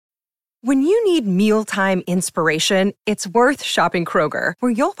When you need mealtime inspiration, it's worth shopping Kroger,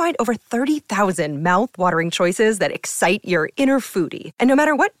 where you'll find over 30,000 mouth-watering choices that excite your inner foodie. And no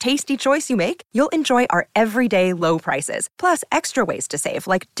matter what tasty choice you make, you'll enjoy our everyday low prices, plus extra ways to save,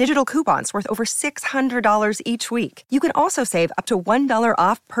 like digital coupons worth over $600 each week. You can also save up to $1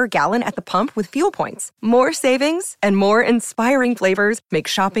 off per gallon at the pump with fuel points. More savings and more inspiring flavors make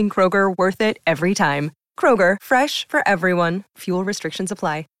shopping Kroger worth it every time. Kroger, fresh for everyone. Fuel restrictions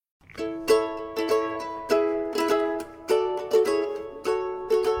apply.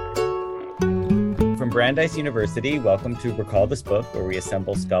 From Brandeis University, welcome to Recall This Book, where we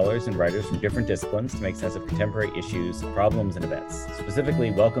assemble scholars and writers from different disciplines to make sense of contemporary issues, problems, and events. Specifically,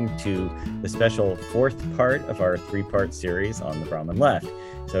 welcome to the special fourth part of our three-part series on the Brahmin left.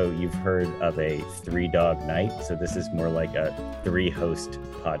 So you've heard of a three-dog night, so this is more like a three-host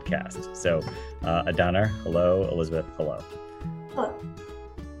podcast. So Adanar, hello. Elizabeth, hello. Hello.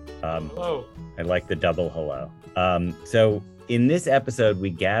 Hello. I like the double hello. So in this episode, we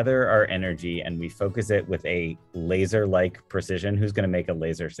gather our energy and we focus it with a laser-like precision. Who's going to make a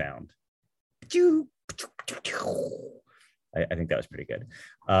laser sound? I think that was pretty good.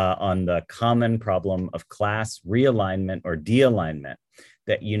 On the common problem of class realignment or de-alignment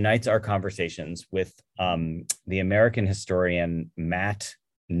that unites our conversations with the American historian Matt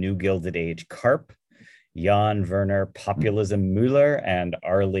New Gilded Age Karp, Jan Werner Populism Müller, and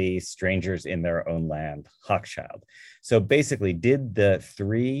Arlie Strangers in Their Own Land Hochschild. So basically, did the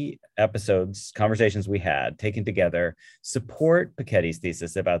three episodes, conversations we had taken together, support Piketty's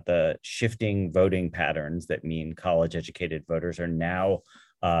thesis about the shifting voting patterns that mean college-educated voters are now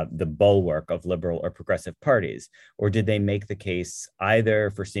the bulwark of liberal or progressive parties? Or did they make the case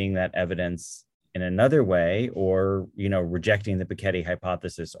either for seeing that evidence in another way, or, rejecting the Piketty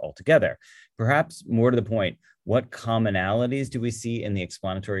hypothesis altogether? Perhaps more to the point, what commonalities do we see in the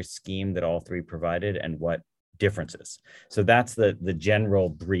explanatory scheme that all three provided, and what differences? So that's the general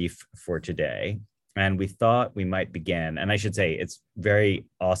brief for today. And we thought we might begin, and I should say it's very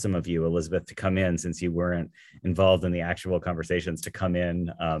awesome of you, Elizabeth, to come in, since you weren't involved in the actual conversations, to come in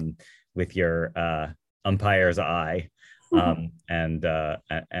with your umpire's eye. And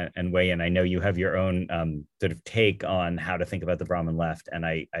weigh in. I know you have your own sort of take on how to think about the Brahmin left, and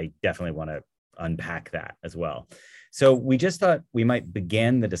I definitely want to unpack that as well. So we just thought we might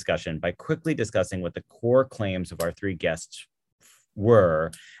begin the discussion by quickly discussing what the core claims of our three guests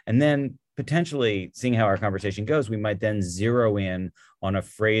were, and then potentially seeing how our conversation goes, we might then zero in on a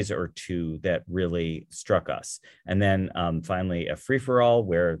phrase or two that really struck us. And then finally, a free-for-all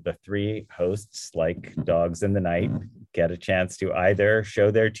where the three hosts, like dogs in the night, get a chance to either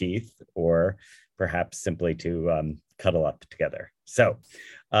show their teeth or perhaps simply to cuddle up together. So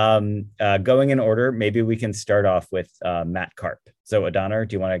going in order, maybe we can start off with Matt Karp. So Adanar,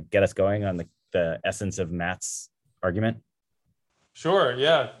 do you want to get us going on the essence of Matt's argument? Sure,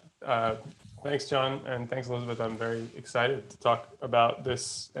 yeah. Thanks, John, and thanks, Elizabeth. I'm very excited to talk about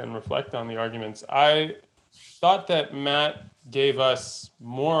this and reflect on the arguments. I thought that Matt gave us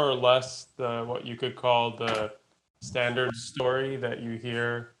more or less what you could call the standard story that you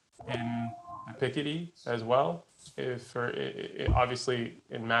hear in Piketty as well. Obviously,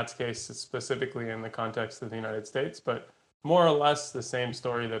 in Matt's case, specifically in the context of the United States, but more or less the same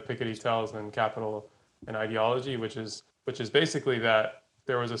story that Piketty tells in Capital and Ideology, which is basically that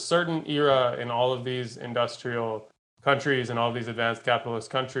there was a certain era in all of these industrial countries and all of these advanced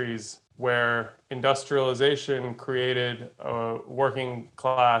capitalist countries where industrialization created a working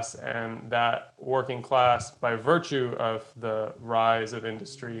class, and that working class, by virtue of the rise of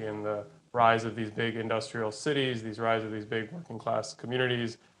industry and the rise of these big industrial cities, these rise of these big working class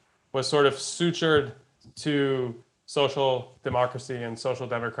communities, was sort of sutured to social democracy and social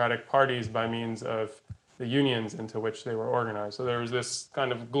democratic parties by means of the unions into which they were organized. So there was this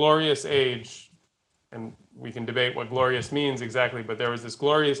kind of glorious age, and we can debate what glorious means exactly, but there was this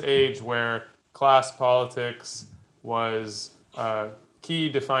glorious age where class politics was a key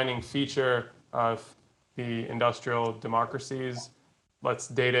defining feature of the industrial democracies. Let's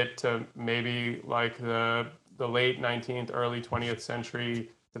date it to maybe like the late 19th, early 20th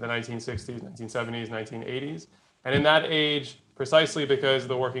century to the 1960s, 1970s, 1980s. And in that age, precisely because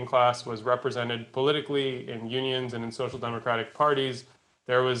the working class was represented politically in unions and in social democratic parties,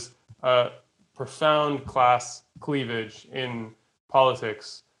 there was a profound class cleavage in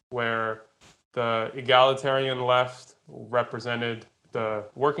politics where the egalitarian left represented the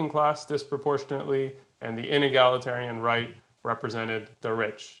working class disproportionately, and the inegalitarian right represented the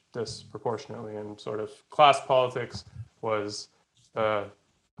rich disproportionately. And sort of class politics was the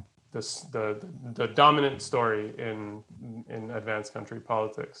dominant story in advanced country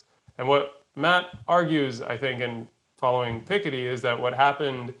politics. And what Matt argues, I think, in following Piketty, is that what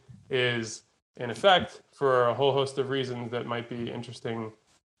happened is, in effect, for a whole host of reasons that might be interesting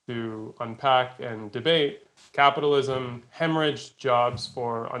to unpack and debate, capitalism hemorrhaged jobs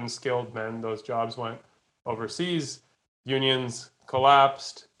for unskilled men. Those jobs went overseas. Unions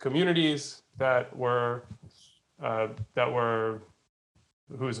collapsed. Communities that were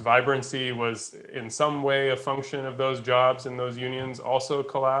whose vibrancy was in some way a function of those jobs and those unions also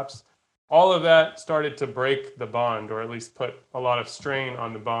collapsed. All of that started to break the bond, or at least put a lot of strain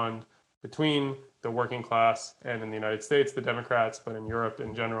on the bond between the working class and, in the United States, the Democrats, but in Europe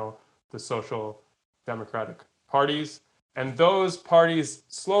in general, the social democratic parties. And those parties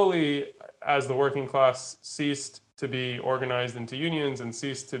slowly, as the working class ceased to be organized into unions and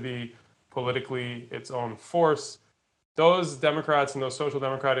ceased to be politically its own force, those Democrats and those social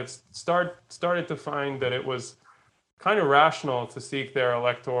democrats started to find that it was kind of rational to seek their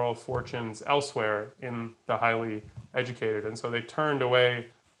electoral fortunes elsewhere in the highly educated. And so they turned away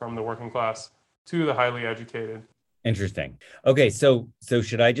from the working class to the highly educated. Interesting. Okay, so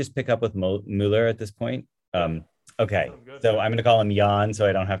should I just pick up with Mueller at this point? Okay, so I'm going to call him Jan, so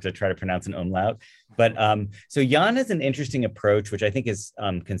I don't have to try to pronounce an umlaut. But so Jan has an interesting approach, which I think is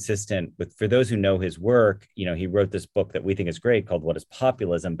consistent with, for those who know his work, you know, he wrote this book that we think is great called What is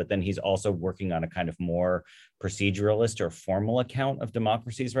Populism? But then he's also working on a kind of more proceduralist or formal account of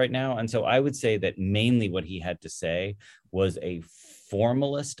democracies right now. And so I would say that mainly what he had to say was a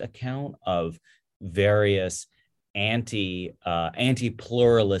formalist account of various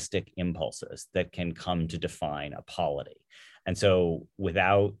anti-pluralistic impulses that can come to define a polity. And so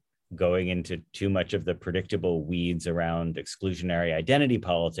without going into too much of the predictable weeds around exclusionary identity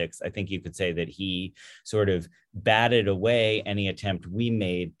politics, I think you could say that he sort of batted away any attempt we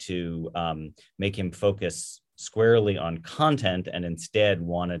made to make him focus squarely on content, and instead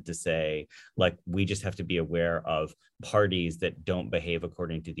wanted to say, like, we just have to be aware of parties that don't behave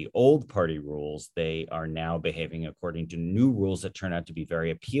according to the old party rules. They are now behaving according to new rules that turn out to be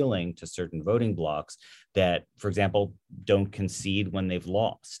very appealing to certain voting blocs that, for example, don't concede when they've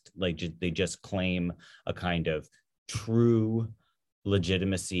lost. Like, they just claim a kind of true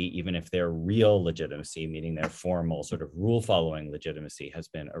legitimacy, even if their real legitimacy, meaning their formal sort of rule following legitimacy, has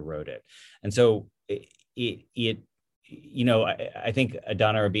been eroded. And so you know, I think,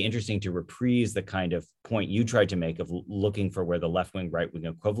 Adana, it would be interesting to reprise the kind of point you tried to make of looking for where the left-wing, right-wing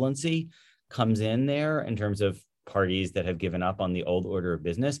equivalency comes in there in terms of parties that have given up on the old order of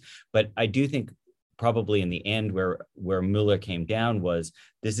business. But I do think probably in the end where Mueller came down was,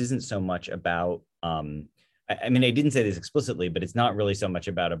 this isn't so much about, I mean, I didn't say this explicitly, but it's not really so much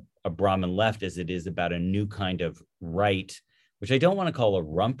about a Brahmin left as it is about a new kind of right, which I don't want to call a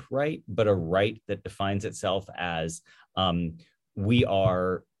rump right, but a right that defines itself as we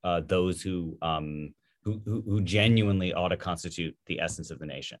are those who genuinely ought to constitute the essence of the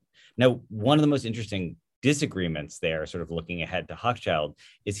nation. Now, one of the most interesting disagreements there, sort of looking ahead to Hochschild,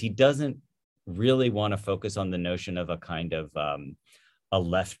 is he doesn't really want to focus on the notion of a kind of a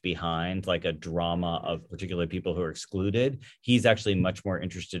left behind, like a drama of particular people who are excluded. He's actually much more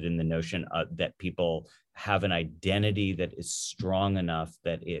interested in the notion that people have an identity that is strong enough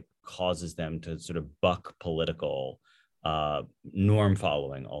that it causes them to sort of buck political norm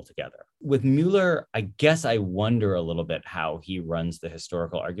following altogether. With Mueller, I guess I wonder a little bit how he runs the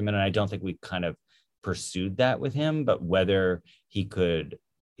historical argument. And I don't think we kind of pursued that with him, but whether he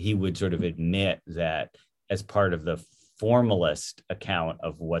would sort of admit that as part of the formalist account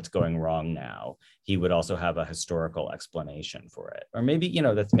of what's going wrong now, he would also have a historical explanation for it. Or maybe, you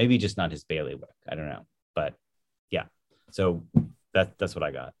know, that's maybe just not his bailiwick. I don't know. But yeah, so that's what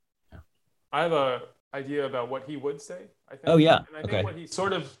I got. Yeah. I have a idea about what he would say, I think. Oh, yeah. And I think what he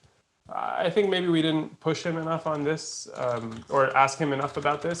sort of, I think maybe we didn't push him enough on this or ask him enough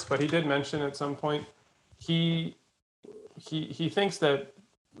about this, but he did mention at some point, he thinks that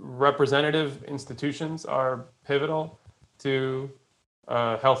representative institutions are pivotal to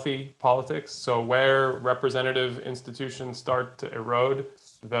healthy politics. So where representative institutions start to erode,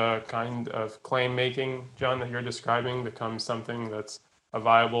 the kind of claim making, John, that you're describing becomes something that's a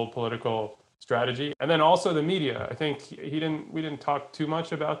viable political strategy. And then also the media. I think we didn't talk too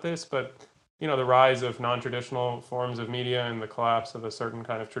much about this, but you know, the rise of non-traditional forms of media and the collapse of a certain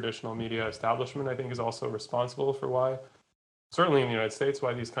kind of traditional media establishment, I think, is also responsible for why, certainly in the United States,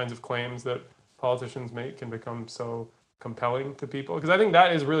 why these kinds of claims that politicians make can become so compelling to people. Because I think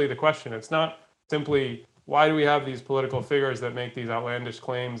that is really the question. It's not simply, why do we have these political figures that make these outlandish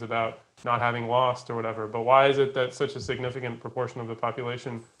claims about not having lost or whatever, but why is it that such a significant proportion of the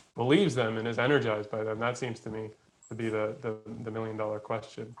population believes them and is energized by them? That seems to me to be the $1 million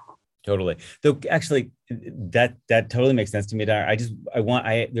question. Totally. Though actually that totally makes sense to me, Dar.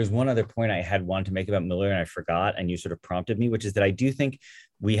 There's one other point I had wanted to make about Miller and I forgot, and you sort of prompted me, which is that I do think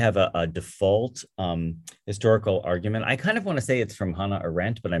we have a default historical argument. I kind of want to say it's from Hannah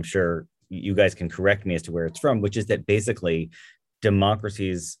Arendt, but I'm sure you guys can correct me as to where it's from, which is that basically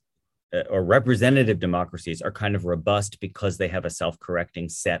democracies or representative democracies are kind of robust because they have a self-correcting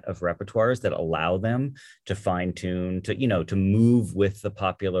set of repertoires that allow them to fine-tune, to move with the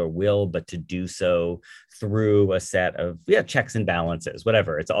popular will, but to do so through a set of checks and balances,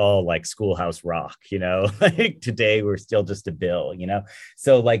 whatever. It's all like Schoolhouse Rock, like today we're still just a bill,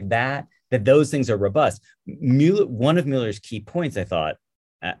 so like that those things are robust. One of Miller's key points, I thought,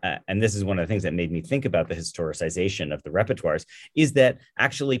 and this is one of the things that made me think about the historicization of the repertoires, is that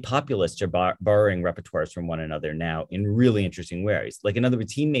actually populists are borrowing repertoires from one another now in really interesting ways. Like, in other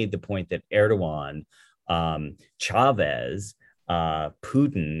words, he made the point that Erdogan, Chavez,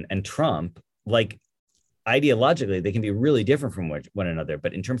 Putin, and Trump, like, ideologically, they can be really different from one another,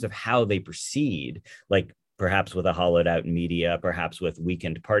 but in terms of how they proceed, like perhaps with a hollowed out media, perhaps with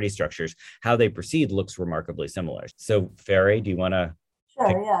weakened party structures, how they proceed looks remarkably similar. So, Ferry, do you want to?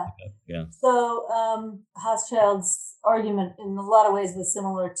 Sure, yeah. So Hochschild's argument in a lot of ways was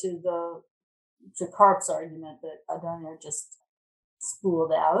similar to Karp's argument that Adorno just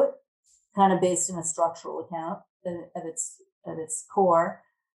spooled out, kind of based in a structural account at its core,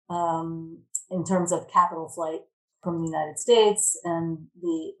 in terms of capital flight from the United States and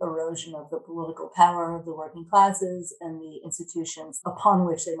the erosion of the political power of the working classes and the institutions upon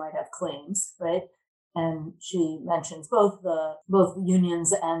which they might have claims, right? And she mentions both the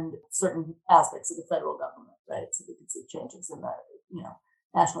unions and certain aspects of the federal government, right? So we can see changes in the,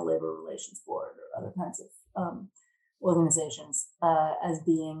 National Labor Relations Board or other kinds of organizations as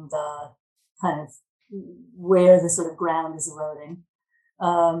being the kind of where the sort of ground is eroding.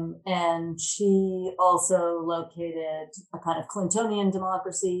 And she also located a kind of Clintonian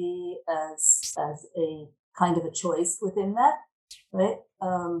democracy as a kind of a choice within that, right?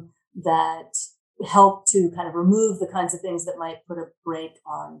 That help to kind of remove the kinds of things that might put a brake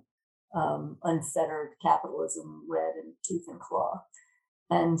on unfettered capitalism, red in tooth and claw.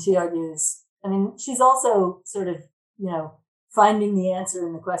 And she argues, she's also sort of, finding the answer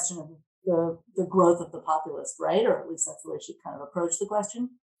in the question of the growth of the populist right, or at least that's the way she kind of approached the question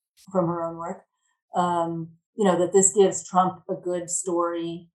from her own work. That this gives Trump a good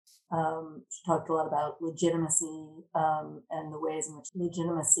story. She talked a lot about legitimacy and the ways in which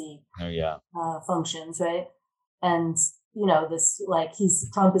legitimacy functions, right? And this, like,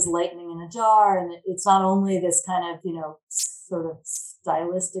 Trump is lightning in a jar, and it's not only this kind of sort of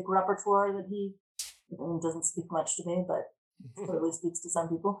stylistic repertoire that he doesn't speak much to me, but clearly speaks to some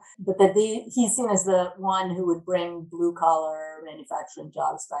people, but that he's seen as the one who would bring blue collar manufacturing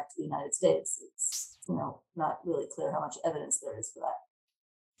jobs back to the United States. It's not really clear how much evidence there is for that.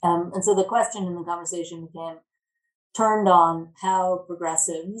 And so the question in the conversation became turned on how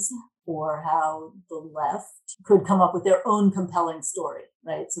progressives or how the left could come up with their own compelling story,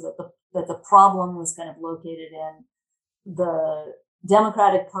 right? So that the problem was kind of located in the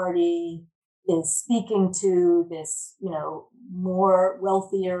Democratic Party is speaking to this, more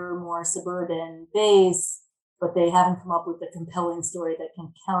wealthier, more suburban base, but they haven't come up with the compelling story that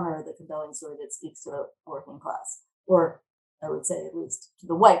can counter the compelling story that speaks to the working class, or I would say at least to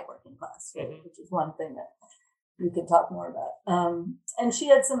the white working class, right? Which is one thing that we could talk more about. And she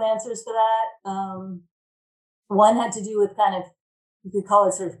had some answers for that. One had to do with kind of, you could call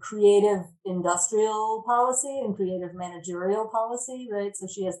it sort of creative industrial policy and creative managerial policy, right? So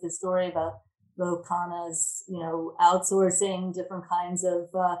she has this story about Ro Khanna's, outsourcing different kinds of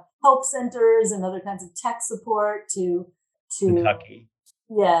help centers and other kinds of tech support to Kentucky.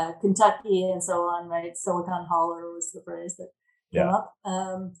 Yeah, Kentucky and so on, right? Silicon Holler was the phrase that came up.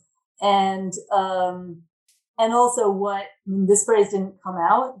 And also this phrase didn't come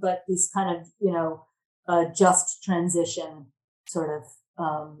out, but this kind of, just transition sort of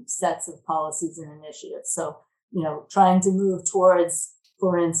sets of policies and initiatives. So, trying to move towards,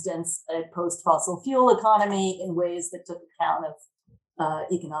 for instance, a post-fossil fuel economy in ways that took account of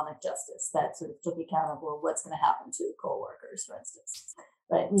economic justice, that sort of took account of, well, what's going to happen to coal workers, for instance,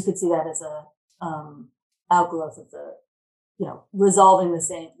 right? And you could see that as a outgrowth of the, resolving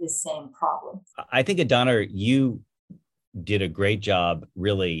this same problem. I think, Adana, you did a great job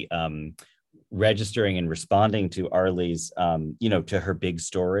really registering and responding to Arlie's, to her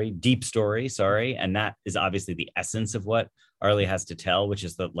deep story, and that is obviously the essence of what Arlie has to tell, which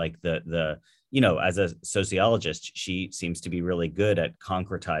is that, like, the as a sociologist, she seems to be really good at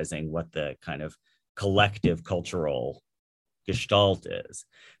concretizing what the kind of collective cultural gestalt is.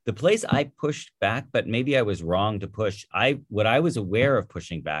 The place I pushed back, but maybe I was wrong to push, what I was aware of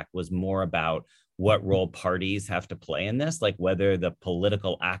pushing back was more about what role parties have to play in this, like whether the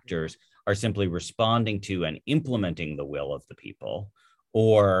political actors are simply responding to and implementing the will of the people,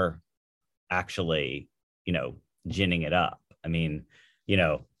 or actually, ginning it up. I mean,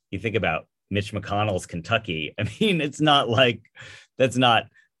 you think about Mitch McConnell's Kentucky. I mean, it's not like that's not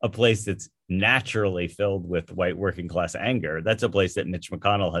a place that's naturally filled with white working class anger. That's a place that Mitch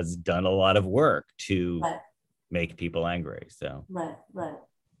McConnell has done a lot of work to make people angry. So right.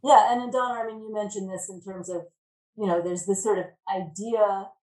 Yeah, and Donna, I mean, you mentioned this in terms of, there's this sort of idea,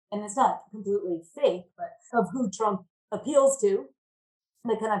 and it's not completely fake, but of who Trump appeals to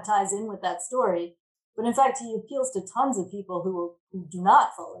that kind of ties in with that story. But in fact, he appeals to tons of people who do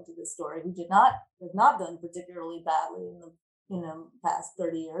not fall into this story, who have not done particularly badly in the past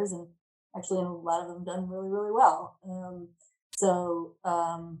 30 years, and actually a lot of them done really, really well.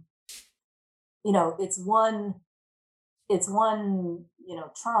 It's one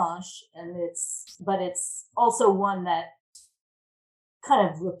tranche, and it's also one that kind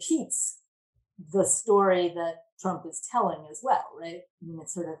of repeats the story that Trump is telling as well, right? I mean,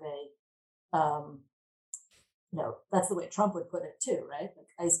 it's sort of that's the way Trump would put it too, right? Like,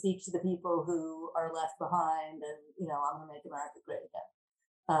 I speak to the people who are left behind, and I'm going to make America great again.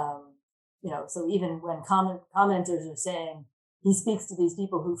 So even when commenters are saying he speaks to these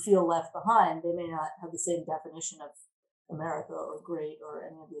people who feel left behind, they may not have the same definition of America or great or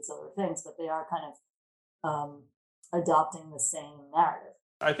any of these other things, but they are kind of adopting the same narrative.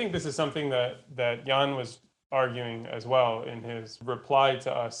 I think this is something that Jan was arguing as well in his reply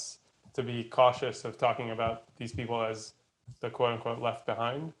to us, to be cautious of talking about these people as the quote unquote left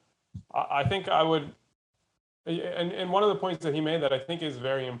behind. I think I would, and one of the points that he made that I think is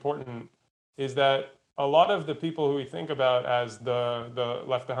very important is that a lot of the people who we think about as the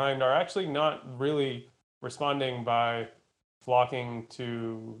left behind are actually not really responding by flocking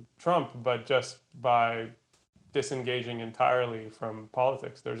to Trump, but just by disengaging entirely from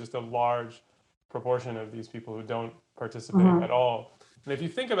politics. There's just a large proportion of these people who don't participate at all. And if you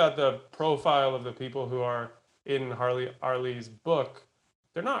think about the profile of the people who are in Harley Arley's book,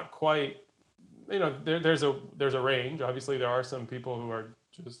 they're not quite, there's a range. Obviously, there are some people who are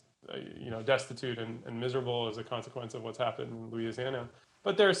just, destitute and miserable as a consequence of what's happened in Louisiana.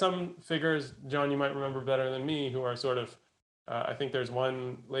 But there are some figures, John, you might remember better than me, who are sort of, I think there's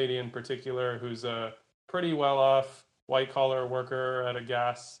one lady in particular who's a pretty well-off white-collar worker at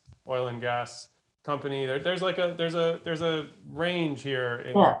a oil and gas company. There's a range here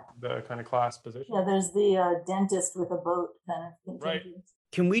in the kind of class position. Yeah, there's the dentist with a boat kind of thing. Right.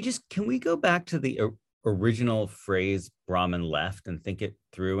 Can we go back to the original phrase Brahmin left and think it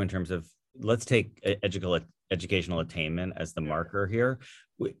through in terms of, let's take educational attainment as the marker here.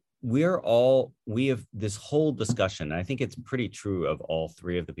 We have this whole discussion, and I think it's pretty true of all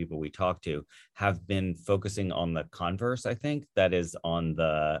three of the people we talked to, have been focusing on the converse, I think, that is on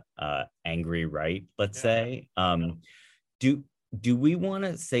the angry right, let's say. Do we want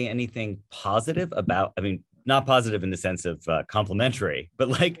to say anything positive about, I mean, not positive in the sense of complimentary, but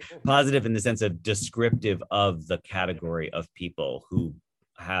like positive in the sense of descriptive of the category of people who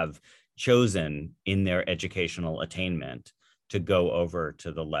have chosen in their educational attainment to go over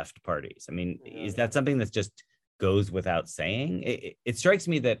to the left parties? I mean, is that something that just goes without saying? It strikes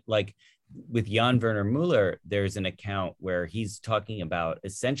me that, like, with Jan Werner Müller, there's an account where he's talking about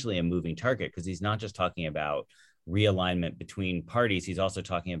essentially a moving target, because he's not just talking about realignment between parties, he's also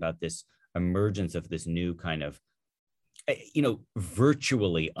talking about this emergence of this new kind of,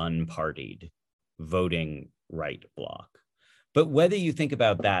 virtually unpartied voting right bloc. But whether you think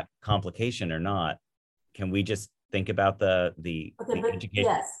about that complication or not, can we just think about the education?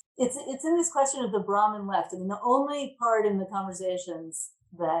 Yes, it's in this question of the Brahmin left. I mean, the only part in the conversations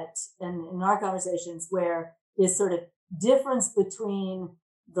and in our conversations where this sort of difference between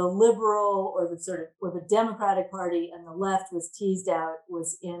the liberal or the Democratic Party and the left was teased out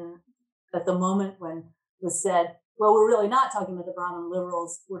was at the moment when it was said, well, we're really not talking about the Brahmin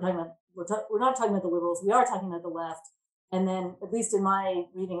liberals. We're not talking about the liberals. We are talking about the left. And then, at least in my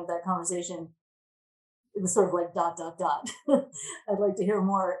reading of that conversation, it was sort of like ... I'd like to hear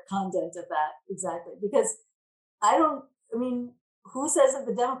more content of that exactly, because who says that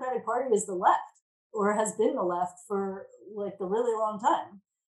the Democratic Party is the left or has been the left for like a really long time?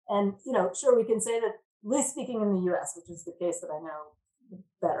 And, sure, we can say that, at least speaking in the US, which is the case that I know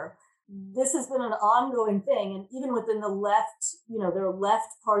better, this has been an ongoing thing. And even within the left, there are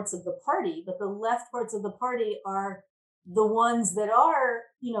left parts of the party, but the left parts of the party are the ones that are,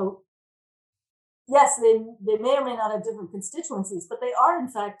 yes, they may or may not have different constituencies, but they are in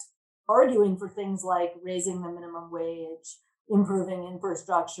fact arguing for things like raising the minimum wage, improving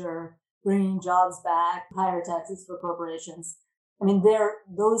infrastructure, bringing jobs back, higher taxes for corporations. I mean,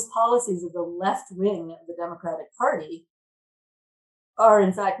 those policies of the left wing of the Democratic Party are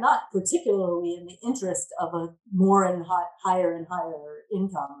in fact not particularly in the interest of a more and higher and higher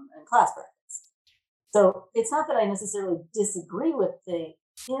income and class brackets. So it's not that I necessarily disagree with the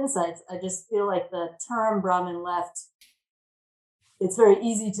insights. I just feel like the term Brahmin left, it's very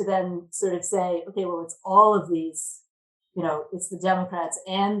easy to then sort of say, okay, well, it's all of these, it's the Democrats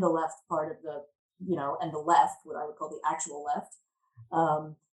and the left part of the, and the left, what I would call the actual left.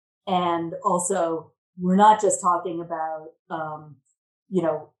 And also, we're not just talking about,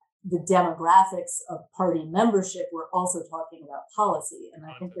 the demographics of party membership, we're also talking about policy. And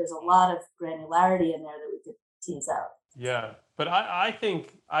I think there's a lot of granularity in there that we could tease out. Yeah, but I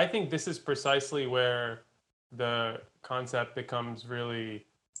think this is precisely where the concept becomes really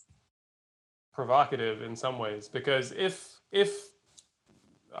provocative in some ways, because if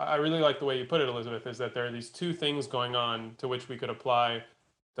I really like the way you put it, Elizabeth, is that there are these two things going on to which we could apply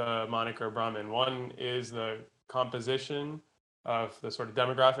the moniker Brahmin. One is the composition of the sort of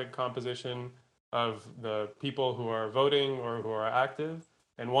demographic composition of the people who are voting or who are active,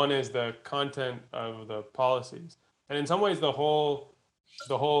 and one is the content of the policies. And in some ways, the whole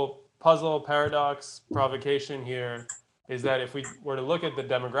puzzle, paradox, provocation here is that if we were to look at the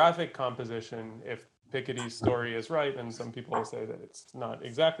demographic composition, if Piketty's story is right, and some people will say that it's not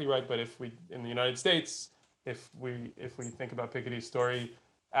exactly right, but if we, in the United States, if we think about Piketty's story,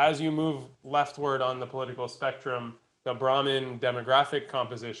 as you move leftward on the political spectrum, the Brahmin demographic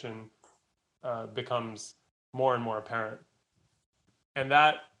composition becomes more and more apparent. And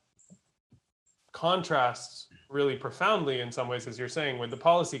that contrasts really profoundly in some ways, as you're saying, with the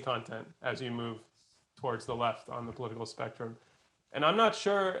policy content as you move towards the left on the political spectrum. And I'm not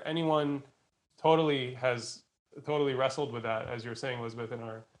sure anyone totally wrestled with that, as you're saying, Elizabeth,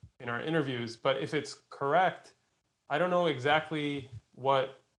 in our interviews. But if it's correct, I don't know exactly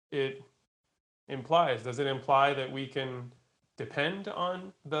what it implies. Does it imply that we can depend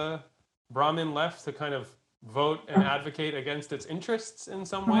on the Brahmin left to kind of vote and advocate against its interests in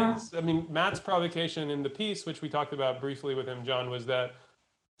some ways? I mean, Matt's provocation in the piece, which we talked about briefly with him, John, was that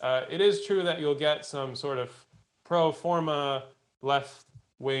it is true that you'll get some sort of pro forma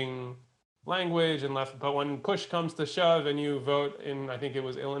left-wing language and left, but when push comes to shove and you vote in, I think it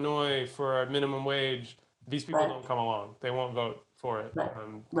was Illinois, for a minimum wage, these people don't come along. They won't vote for it.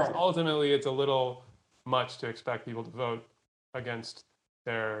 Ultimately, it's a little much to expect people to vote against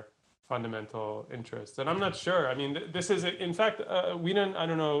their fundamental interests. And I'm not sure. I mean, this is, in fact, we didn't, I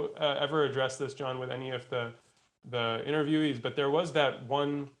don't know, ever address this, John, with any of the interviewees, but there was that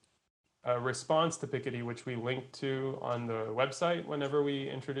one response to Piketty, which we linked to on the website whenever we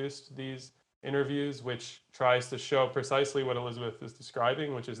introduced these interviews, which tries to show precisely what Elizabeth is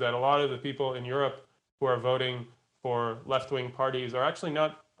describing, which is that a lot of the people in Europe who are voting for left-wing parties are actually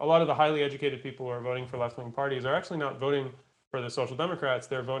not, a lot of the highly educated people who are voting for left-wing parties are actually not voting for the Social Democrats.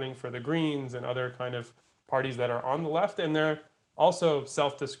 They're voting for the Greens and other kind of parties that are on the left, and they're also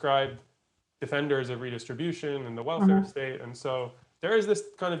self-described defenders of redistribution and the welfare state. And so there is this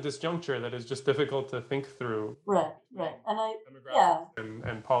kind of disjuncture that is just difficult to think through. Right.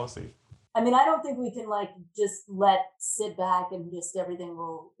 And policy. I mean, I don't think we can just sit back and just everything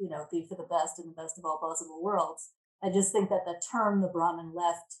will, be for the best in the best of all possible worlds. I just think that the term the Brahmin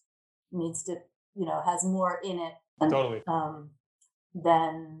left needs to, has more in it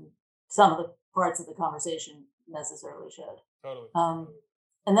than some of the parts of the conversation necessarily should. Totally.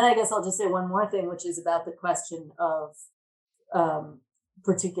 And then I guess I'll just say one more thing, which is about the question of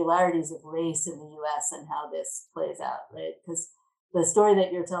particularities of race in the U.S. and how this plays out, right? Because the story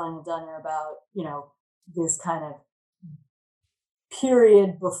that you're telling, Danya, about, this kind of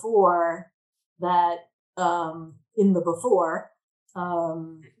period before that, in the before,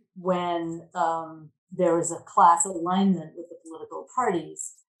 when there was a class alignment with the political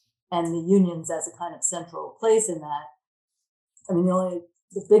parties and the unions as a kind of central place in that. I mean,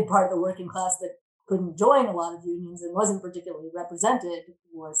 the big part of the working class that couldn't join a lot of unions and wasn't particularly represented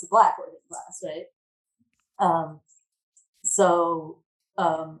was the Black working class, right? So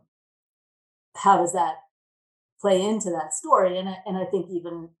how does that play into that story? And I think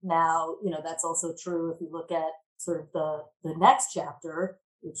even now, that's also true if you look at sort of the next chapter,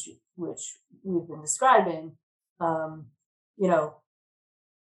 which we've been describing.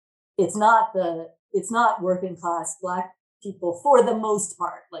 It's not working class Black people for the most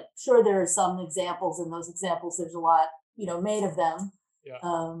part. Like, sure, there are some examples, and those examples, there's a lot, made of them. Yeah.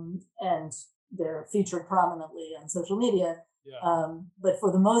 And they're featured prominently on social media. Yeah. But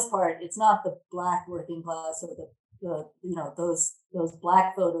for the most part, it's not the Black working class or those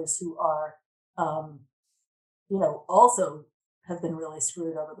Black voters who are also have been really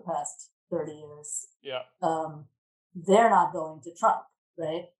screwed over the past 30 years. Yeah. They're not going to Trump,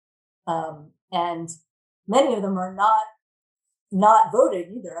 right? And many of them are not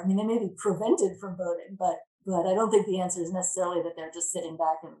voting either. I mean, they may be prevented from voting, but I don't think the answer is necessarily that they're just sitting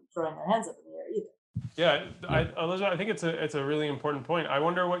back and throwing their hands up in the air either. Yeah, Elizabeth, I think it's a really important point. I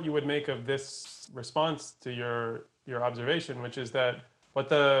wonder what you would make of this response to your observation, which is that what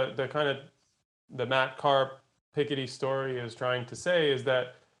the kind of the Matt Karp Piketty story is trying to say is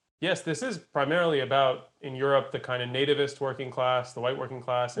that, yes, this is primarily about, in Europe, the kind of nativist working class, the white working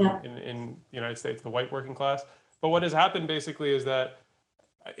class, and in the United States, the white working class. But what has happened basically is that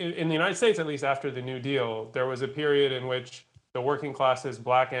in the United States, at least after the New Deal, there was a period in which the working classes,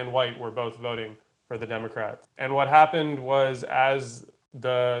 Black and white, were both voting for the Democrats. And what happened was, as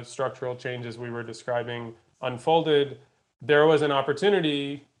the structural changes we were describing unfolded, there was an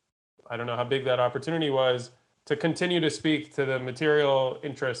opportunity, I don't know how big that opportunity was, to continue to speak to the material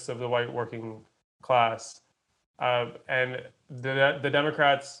interests of the white working class. And the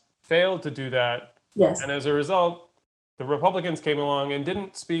Democrats failed to do that. Yes. And as a result, the Republicans came along and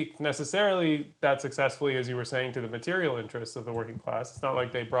didn't speak necessarily that successfully, as you were saying, to the material interests of the working class. It's not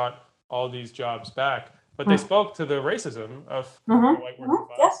like they brought all these jobs back, but they spoke to the racism of the white working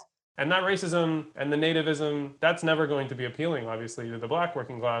class. Yes. And that racism and the nativism, that's never going to be appealing, obviously, to the Black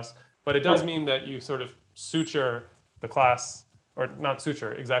working class. But it does mean that you sort of suture the class, or not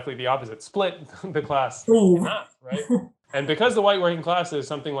suture, exactly the opposite, split the class in half, right? And because the white working class is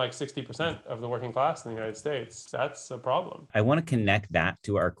something like 60% of the working class in the United States, that's a problem. I want to connect that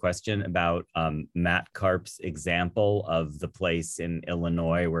to our question about Matt Karp's example of the place in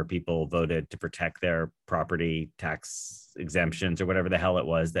Illinois where people voted to protect their property tax exemptions or whatever the hell it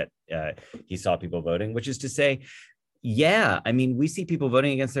was that he saw people voting, which is to say, yeah, I mean, we see people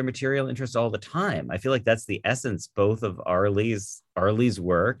voting against their material interests all the time. I feel like that's the essence both of Arlie's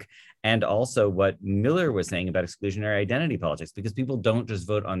work and also what Miller was saying about exclusionary identity politics, because people don't just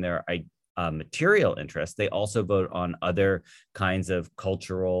vote on their material interests, they also vote on other kinds of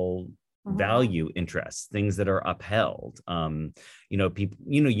cultural value interests, things that are upheld. People,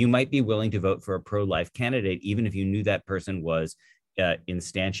 you might be willing to vote for a pro-life candidate, even if you knew that person was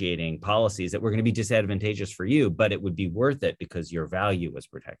instantiating policies that were going to be disadvantageous for you, but it would be worth it because your value was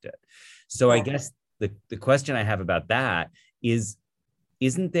protected. So I guess the question I have about that is,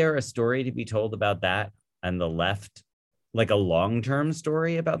 isn't there a story to be told about that on the left, like a long-term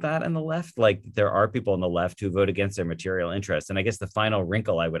story about that on the left? Like there are people on the left who vote against their material interests. And I guess the final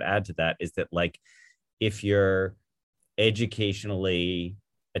wrinkle I would add to that is that, like, if you're educationally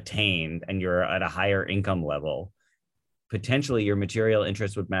attained and you're at a higher income level, potentially your material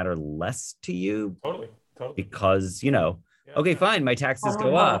interests would matter less to you. Totally. Because, okay, fine, my taxes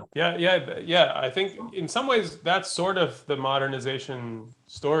go up. Yeah. I think in some ways that's sort of the modernization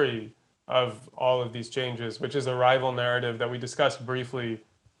story of all of these changes, which is a rival narrative that we discussed briefly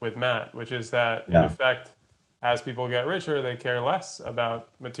with Matt, which is that in effect, as people get richer, they care less about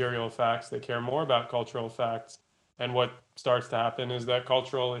material facts, they care more about cultural facts. And what starts to happen is that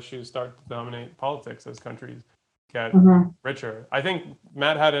cultural issues start to dominate politics as countries get richer. I think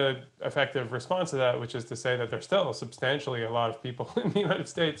Matt had an effective response to that, which is to say that there's still substantially a lot of people in the United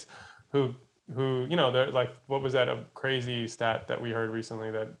States who they're like, what was that, a crazy stat that we heard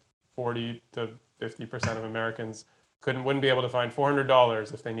recently, that 40 to 50% of Americans wouldn't be able to find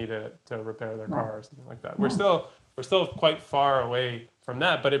 $400 if they needed it to repair their car or something like that. We're still quite far away from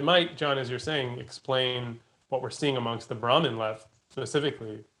that, but it might, John, as you're saying, explain what we're seeing amongst the Brahmin left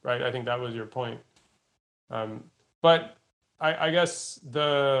specifically, right? I think that was your point. But I guess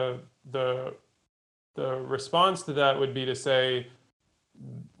the response to that would be to say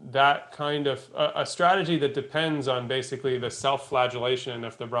that kind of a strategy that depends on basically the self-flagellation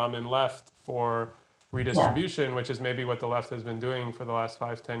of the Brahmin left for redistribution, which is maybe what the left has been doing for the last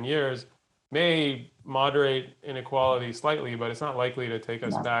 5-10 years, may moderate inequality slightly, but it's not likely to take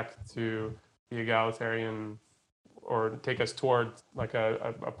us back to the egalitarian, or take us toward like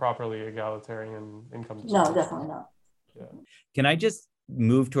a properly egalitarian income distribution. No, definitely not. Yeah. Can I just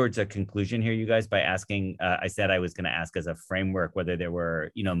move towards a conclusion here, you guys, by asking, I said I was going to ask as a framework whether there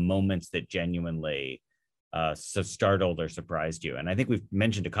were, moments that genuinely so startled or surprised you. And I think we've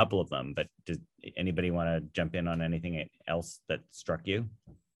mentioned a couple of them, but does anybody want to jump in on anything else that struck you?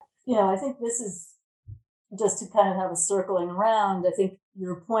 I think this is just to kind of have a circling around. I think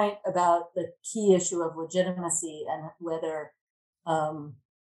your point about the key issue of legitimacy and whether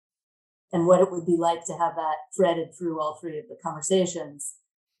and what it would be like to have that threaded through all three of the conversations.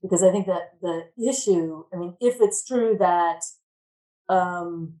 Because I think that the issue, I mean, if it's true that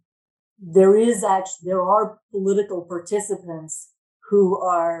there are political participants who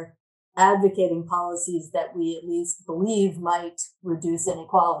are advocating policies that we at least believe might reduce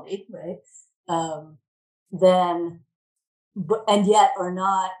inequality, right? And yet are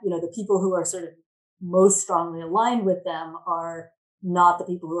not, the people who are sort of most strongly aligned with them are not the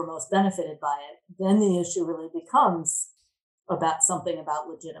people who are most benefited by it. Then the issue really becomes about something about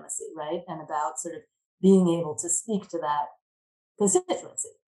legitimacy, right? And about sort of being able to speak to that constituency,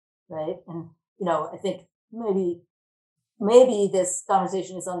 right? And, I think maybe this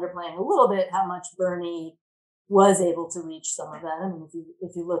conversation is underplaying a little bit how much Bernie was able to reach some of that. I mean,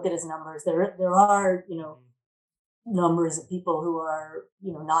 if you look at his numbers, there are, numbers of people who are,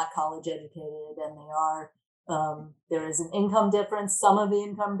 not college educated, and there is an income difference. Some of the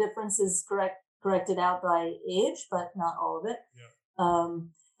income difference is corrected out by age, but not all of it. Yeah.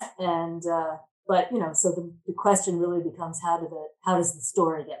 But so the question really becomes how does the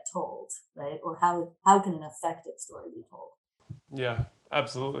story get told, right? Or how can an effective story be told? Yeah,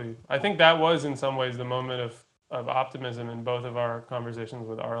 absolutely. I think that was in some ways the moment of optimism in both of our conversations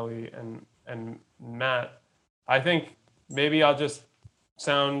with Arlie and Matt. I think maybe I'll just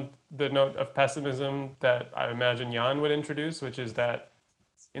sound the note of pessimism that I imagine Jan would introduce, which is that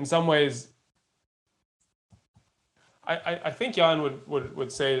in some ways, I think Jan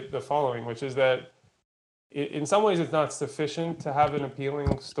would say the following, which is that in some ways it's not sufficient to have an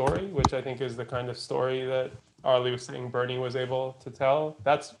appealing story, which I think is the kind of story that Arlie was saying Bernie was able to tell.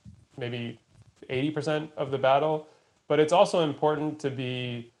 That's maybe 80% of the battle, but it's also important to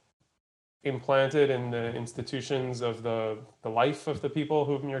be implanted in the institutions of the life of the people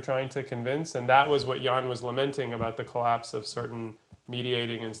whom you're trying to convince. And that was what Jan was lamenting about the collapse of certain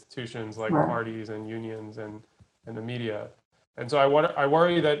mediating institutions like parties and unions and the media. And so I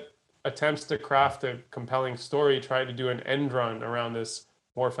worry that attempts to craft a compelling story try to do an end run around this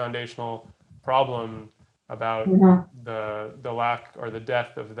more foundational problem about the lack or the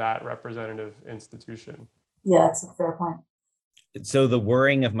death of that representative institution. Yeah, that's a fair point. So the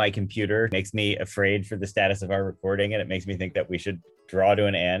whirring of my computer makes me afraid for the status of our recording, and it makes me think that we should draw to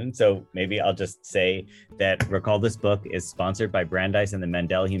an end. So maybe I'll just say that Recall This Book is sponsored by Brandeis and the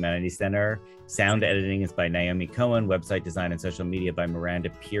Mandel Humanities Center. Sound editing is by Naomi Cohen. Website design and social media by Miranda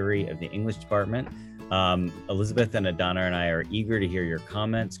Peary of the English department. Elizabeth and Adana and I are eager to hear your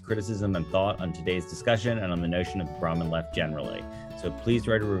comments, criticism, and thought on today's discussion and on the notion of the Brahmin left generally. So please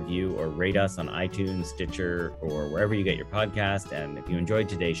write a review or rate us on iTunes, Stitcher, or wherever you get your podcast. And if you enjoyed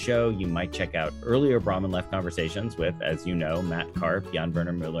today's show, you might check out earlier Brahmin left conversations with, as you know, Matt Karp, Jan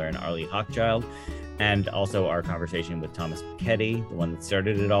Werner Müller, and Arlie Hochschild, and also our conversation with Thomas Piketty, the one that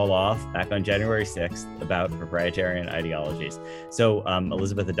started it all off back on January 6th about proprietarian ideologies. So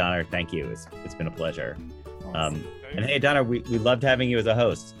Elizabeth, Adana, thank you. It's been a pleasure. And hey, Adana, we loved having you as a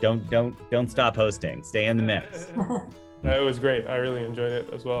host. Don't stop hosting. Stay in the mix. It was great. I really enjoyed it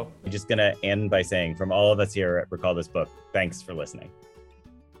as well. I'm just going to end by saying, from all of us here at Recall This Book, thanks for listening.